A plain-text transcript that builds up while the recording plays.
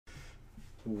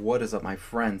What is up, my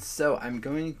friends? So I'm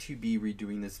going to be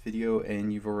redoing this video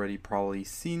and you've already probably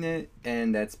seen it,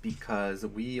 and that's because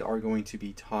we are going to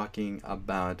be talking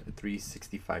about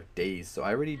 365 days. So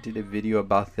I already did a video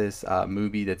about this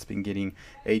movie that's been getting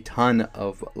a ton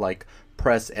of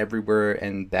press everywhere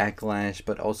and backlash,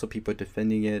 but also people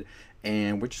defending it.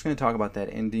 And we're just going to talk about that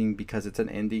ending because it's an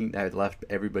ending that left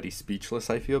everybody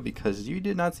speechless, I feel, because you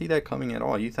did not see that coming at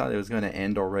all. You thought it was going to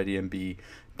end already and be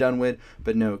done with,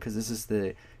 but no, because this is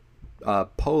the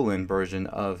Poland version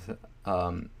of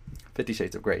 50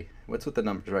 Shades of Grey. What's with the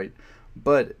numbers, right?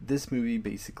 But this movie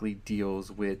basically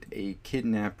deals with a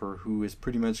kidnapper who is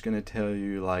pretty much going to tell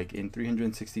you, like, in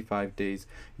 365 days,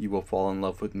 you will fall in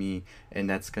love with me, and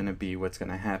that's going to be what's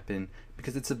going to happen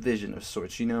because it's a vision of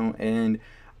sorts, And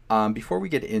before we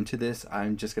get into this,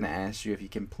 I'm just going to ask you if you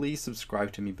can please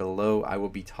subscribe to me below. I will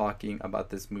be talking about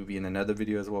this movie in another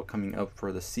video as well, coming up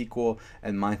for the sequel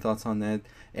and my thoughts on that.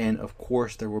 And of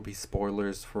course, there will be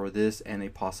spoilers for this and a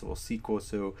possible sequel.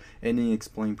 So any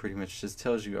explain pretty much just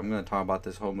tells you I'm going to talk about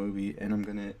this whole movie and I'm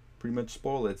going to pretty much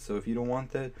spoil it. So if you don't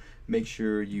want that, make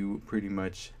sure you pretty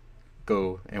much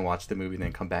go and watch the movie and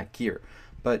then come back here.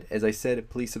 But as I said,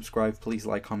 please subscribe, please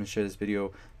like, comment, share this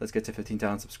video. Let's get to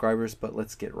 15,000 subscribers, but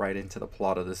let's get right into the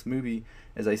plot of this movie.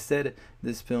 As I said,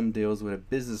 this film deals with a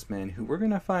businessman who we're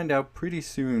going to find out pretty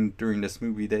soon during this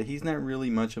movie that he's not really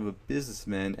much of a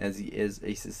businessman as he is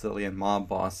a Sicilian mob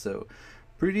boss. So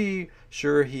pretty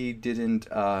sure he didn't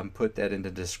put that in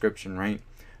the description, right?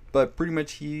 But pretty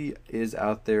much he is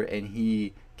out there and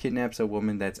he kidnaps a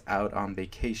woman that's out on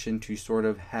vacation to sort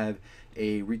of have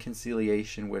a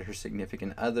reconciliation with her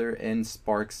significant other, and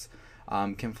sparks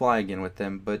can fly again with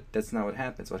them. But that's not what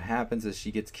happens. What happens is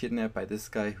she gets kidnapped by this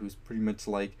guy who's pretty much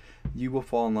like, you will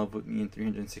fall in love with me in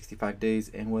 365 days.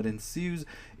 And what ensues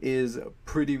is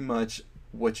pretty much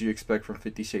what you expect from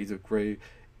 50 Shades of Grey.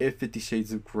 If 50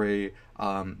 Shades of Grey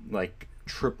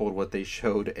tripled what they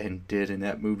showed and did in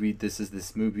that movie, this is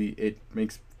this movie. It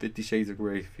makes 50 Shades of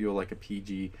Grey feel like a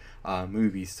PG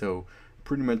movie. So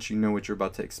pretty much you know what you're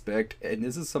about to expect, and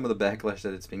this is some of the backlash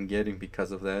that it's been getting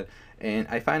because of that. And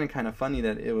I find it kind of funny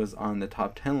that it was on the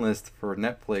top 10 list for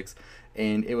Netflix,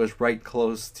 and it was right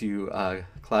close to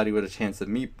Cloudy with a Chance of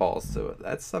Meatballs. So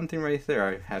that's something right there,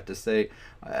 I have to say.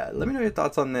 Let me know your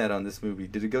thoughts on that, on this movie.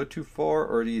 Did it go too far,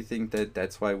 or do you think that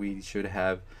that's why we should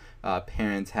have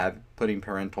parents have putting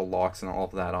parental locks and all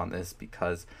of that on this?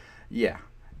 Because yeah,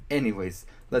 anyways,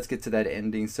 let's get to that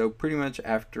ending. So pretty much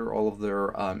after all of their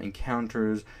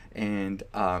encounters and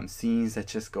scenes that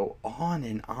just go on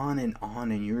and on and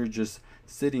on, and you're just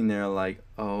sitting there like,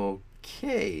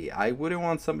 okay, I wouldn't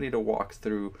want somebody to walk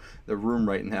through the room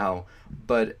right now.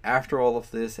 But after all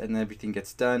of this and everything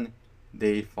gets done,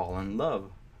 they fall in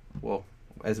love. Well,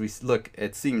 as we look,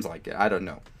 it seems like it. I don't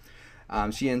know.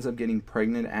 She ends up getting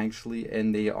pregnant actually,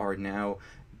 and they are now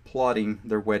plotting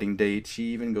their wedding date. She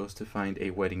even goes to find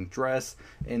a wedding dress,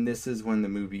 and this is when the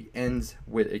movie ends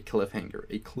with a cliffhanger.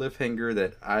 A cliffhanger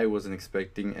that I wasn't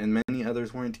expecting, and many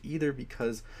others weren't either,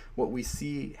 because what we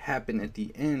see happen at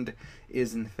the end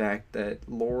is in fact that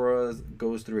Laura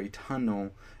goes through a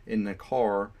tunnel in the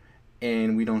car,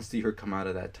 and we don't see her come out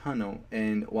of that tunnel.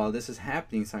 And while this is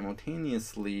happening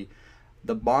simultaneously,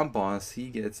 the bomb boss, he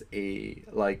gets a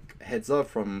heads up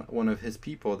from one of his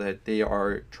people that they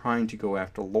are trying to go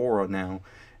after Laura now,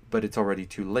 but it's already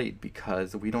too late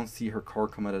because we don't see her car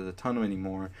come out of the tunnel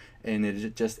anymore, and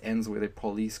it just ends with a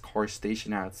police car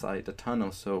stationed outside the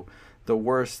tunnel. So the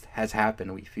worst has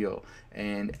happened, we feel.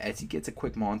 And as he gets a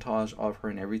quick montage of her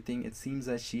and everything, it seems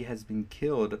that she has been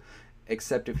killed,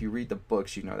 except if you read the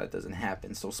books, you know that doesn't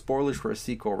happen. So spoilers for a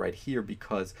sequel right here,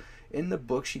 because in the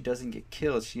book she doesn't get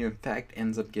killed. She in fact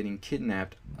ends up getting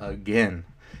kidnapped again,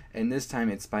 and this time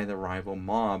it's by the rival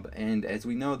mob. And as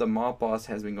we know, the mob boss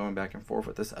has been going back and forth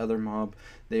with this other mob.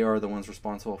 They are the ones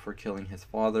responsible for killing his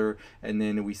father, and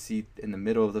then we see in the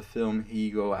middle of the film he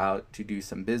go out to do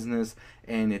some business,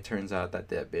 and it turns out that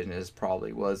that business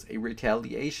probably was a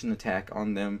retaliation attack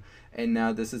on them, and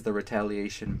now this is the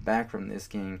retaliation back from this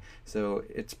gang. So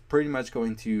it's pretty much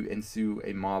going to ensue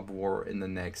a mob war in the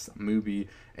next movie,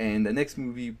 and the next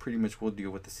movie pretty much will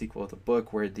deal with the sequel of the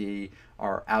book, where they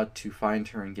are out to find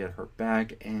her and get her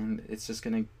back, and it's just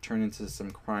going to turn into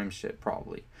some crime shit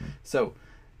probably. So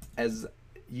as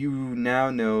you now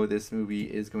know, this movie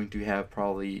is going to have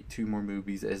probably two more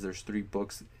movies, as there's three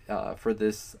books for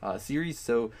this series.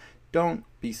 So don't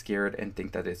be scared and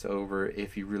think that it's over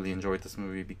if you really enjoyed this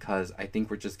movie, because I think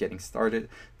we're just getting started.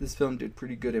 This film did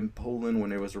pretty good in Poland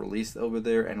when it was released over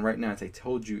there, and right now, as I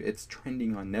told you, it's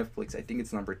trending on Netflix. I think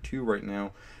it's #2 right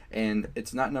now, and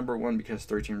it's not #1 because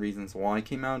 13 Reasons Why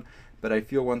came out, but I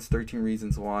feel once 13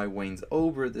 Reasons Why wanes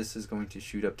over, this is going to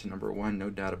shoot up to #1, no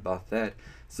doubt about that.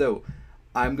 So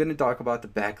I'm going to talk about the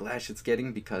backlash it's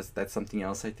getting, because that's something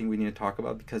else I think we need to talk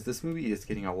about, because this movie is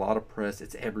getting a lot of press.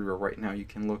 It's everywhere right now. You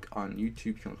can look on YouTube,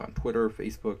 you can look on Twitter,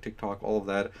 Facebook, TikTok, all of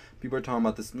that. People are talking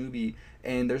about this movie,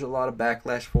 and there's a lot of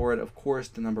backlash for it. Of course,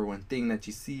 the #1 thing that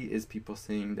you see is people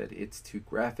saying that it's too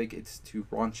graphic, it's too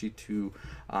raunchy, too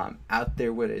out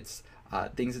there with its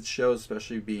things it shows,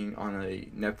 especially being on a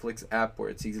Netflix app where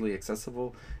it's easily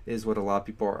accessible, is what a lot of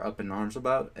people are up in arms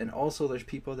about. And also there's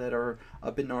people that are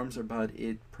up in arms about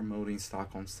it promoting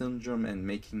Stockholm Syndrome and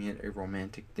making it a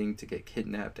romantic thing to get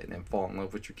kidnapped and then fall in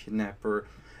love with your kidnapper.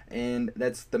 And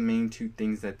that's the main two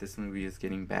things that this movie is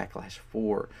getting backlash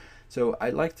for. So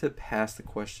I'd like to pass the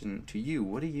question to you.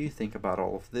 What do you think about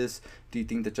all of this? Do you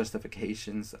think the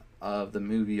justifications of the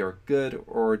movie are good,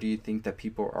 or do you think that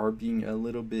people are being a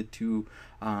little bit too,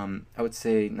 I would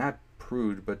say, not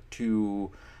prude, but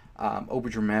too over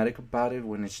dramatic about it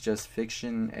when it's just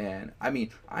fiction? And I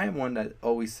mean, I am one that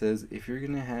always says, if you're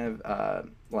gonna have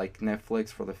like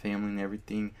Netflix for the family and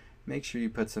everything, make sure you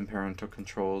put some parental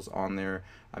controls on there.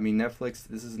 I mean, Netflix,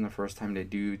 this isn't the first time they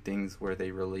do things where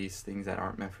they release things that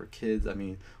aren't meant for kids. I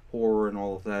mean, horror and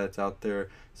all of that's out there.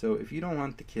 So if you don't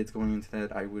want the kids going into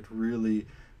that, I would really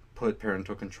put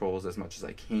parental controls as much as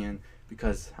I can,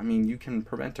 because I mean, you can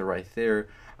prevent it right there.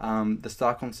 The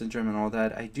Stockholm Syndrome and all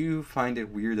that, I do find it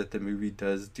weird that the movie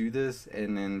does do this,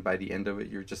 and then by the end of it,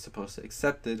 you're just supposed to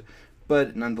accept it.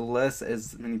 But nonetheless,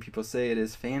 as many people say, it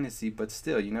is fantasy, but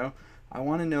still, you know, I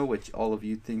want to know what all of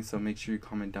you think, so make sure you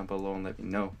comment down below and let me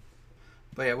know.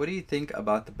 But yeah, what do you think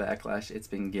about the backlash it's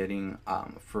been getting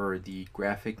for the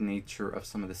graphic nature of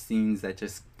some of the scenes that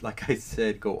just, like I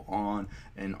said, go on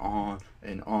and on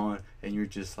and on, and you're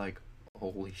just like,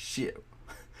 holy shit.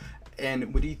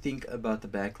 And what do you think about the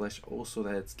backlash also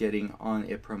that it's getting on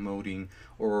it promoting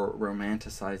or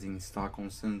romanticizing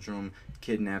Stockholm Syndrome,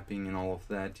 kidnapping, and all of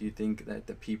that? Do you think that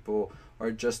the people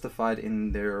are justified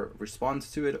in their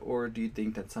response to it, or do you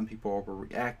think that some people are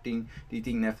overreacting? Do you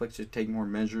think Netflix should take more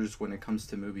measures when it comes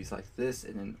to movies like this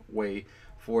in a way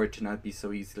for it to not be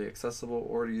so easily accessible,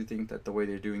 or do you think that the way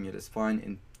they're doing it is fine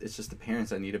and it's just the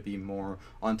parents that need to be more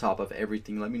on top of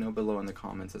everything? Let me know below in the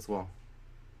comments as well.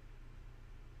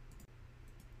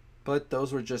 But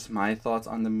those were just my thoughts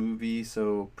on the movie.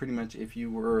 So pretty much, if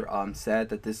you were sad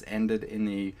that this ended in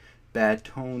a bad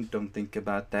tone, don't think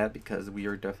about that, because we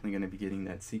are definitely going to be getting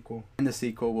that sequel. And the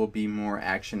sequel will be more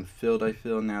action filled, I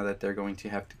feel, now that they're going to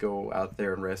have to go out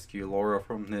there and rescue Laura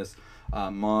from this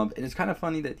mob. And it's kind of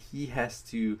funny that he has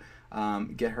to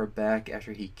get her back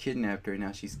after he kidnapped her.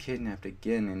 Now she's kidnapped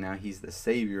again, and now he's the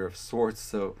savior of sorts.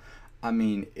 So I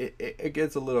mean, it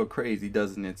gets a little crazy,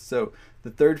 doesn't it? So the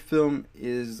third film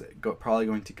is probably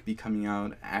going to be coming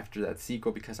out after that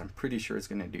sequel, because I'm pretty sure it's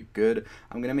going to do good.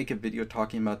 I'm going to make a video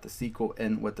talking about the sequel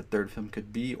and what the third film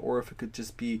could be, or if it could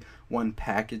just be one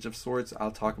package of sorts. I'll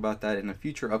talk about that in a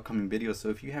future upcoming video. So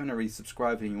if you haven't already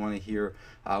subscribed and you want to hear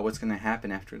what's going to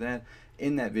happen after that,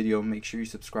 in that video, make sure you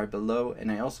subscribe below.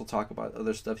 And I also talk about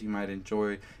other stuff you might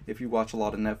enjoy if you watch a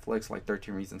lot of Netflix, like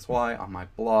 13 Reasons Why on my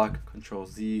blog, Control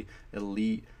Z,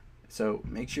 Elite. So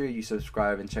make sure you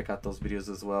subscribe and check out those videos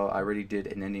as well. I already did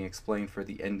an ending explained for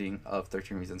the ending of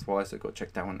 13 Reasons Why, so go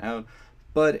check that one out.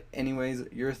 But anyways,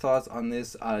 your thoughts on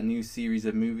this new series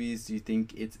of movies. Do you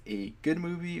think it's a good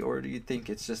movie, or do you think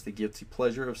it's just a guilty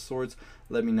pleasure of sorts?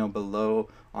 Let me know below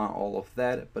on all of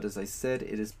that. But as I said,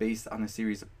 it is based on a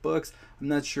series of books. I'm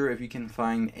not sure if you can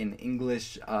find an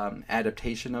English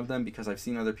adaptation of them, because I've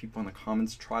seen other people in the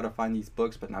comments try to find these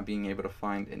books but not being able to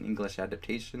find an English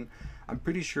adaptation. I'm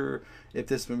pretty sure if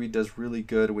this movie does really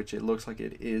good, which it looks like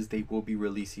it is, they will be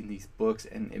releasing these books,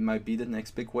 and it might be the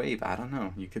next big wave. I don't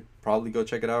know. You could probably go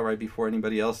check it out right before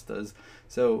anybody else does.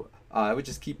 So I would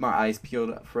just keep my eyes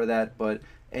peeled for that. But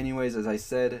anyways, as I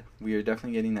said, we are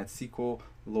definitely getting that sequel.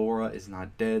 Laura is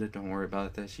not dead. Don't worry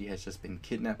about that. She has just been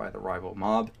kidnapped by the rival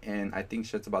mob, and I think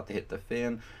shit's about to hit the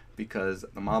fan, because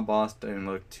the mob boss didn't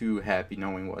look too happy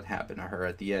knowing what happened to her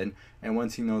at the end. And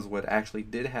once he knows what actually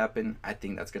did happen, I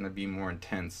think that's going to be more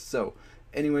intense. So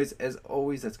anyways, as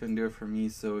always, that's going to do it for me.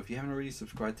 So if you haven't already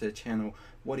subscribed to the channel,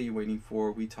 what are you waiting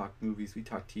for? We talk movies, we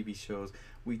talk TV shows,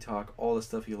 We talk all the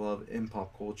stuff you love in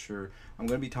pop culture. I'm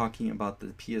going to be talking about the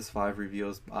PS5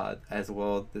 reveals as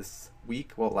well this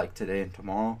week, well, like today and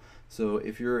tomorrow. So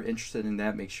if you're interested in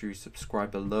that, make sure you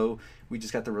subscribe below. We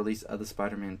just got the release of the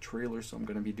Spider-Man trailer, so I'm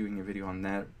going to be doing a video on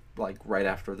that like right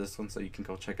after this one, so you can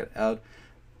go check it out.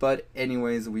 But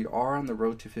anyways, we are on the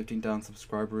road to 15,000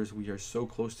 subscribers. We are so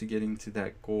close to getting to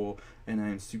that goal, and I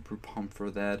am super pumped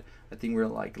for that. I think we're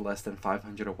like less than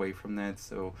 500 away from that,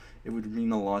 so it would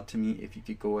mean a lot to me if you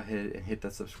could go ahead and hit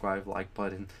that subscribe, like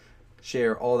button,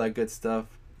 share, all that good stuff.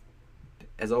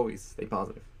 As always, stay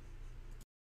positive.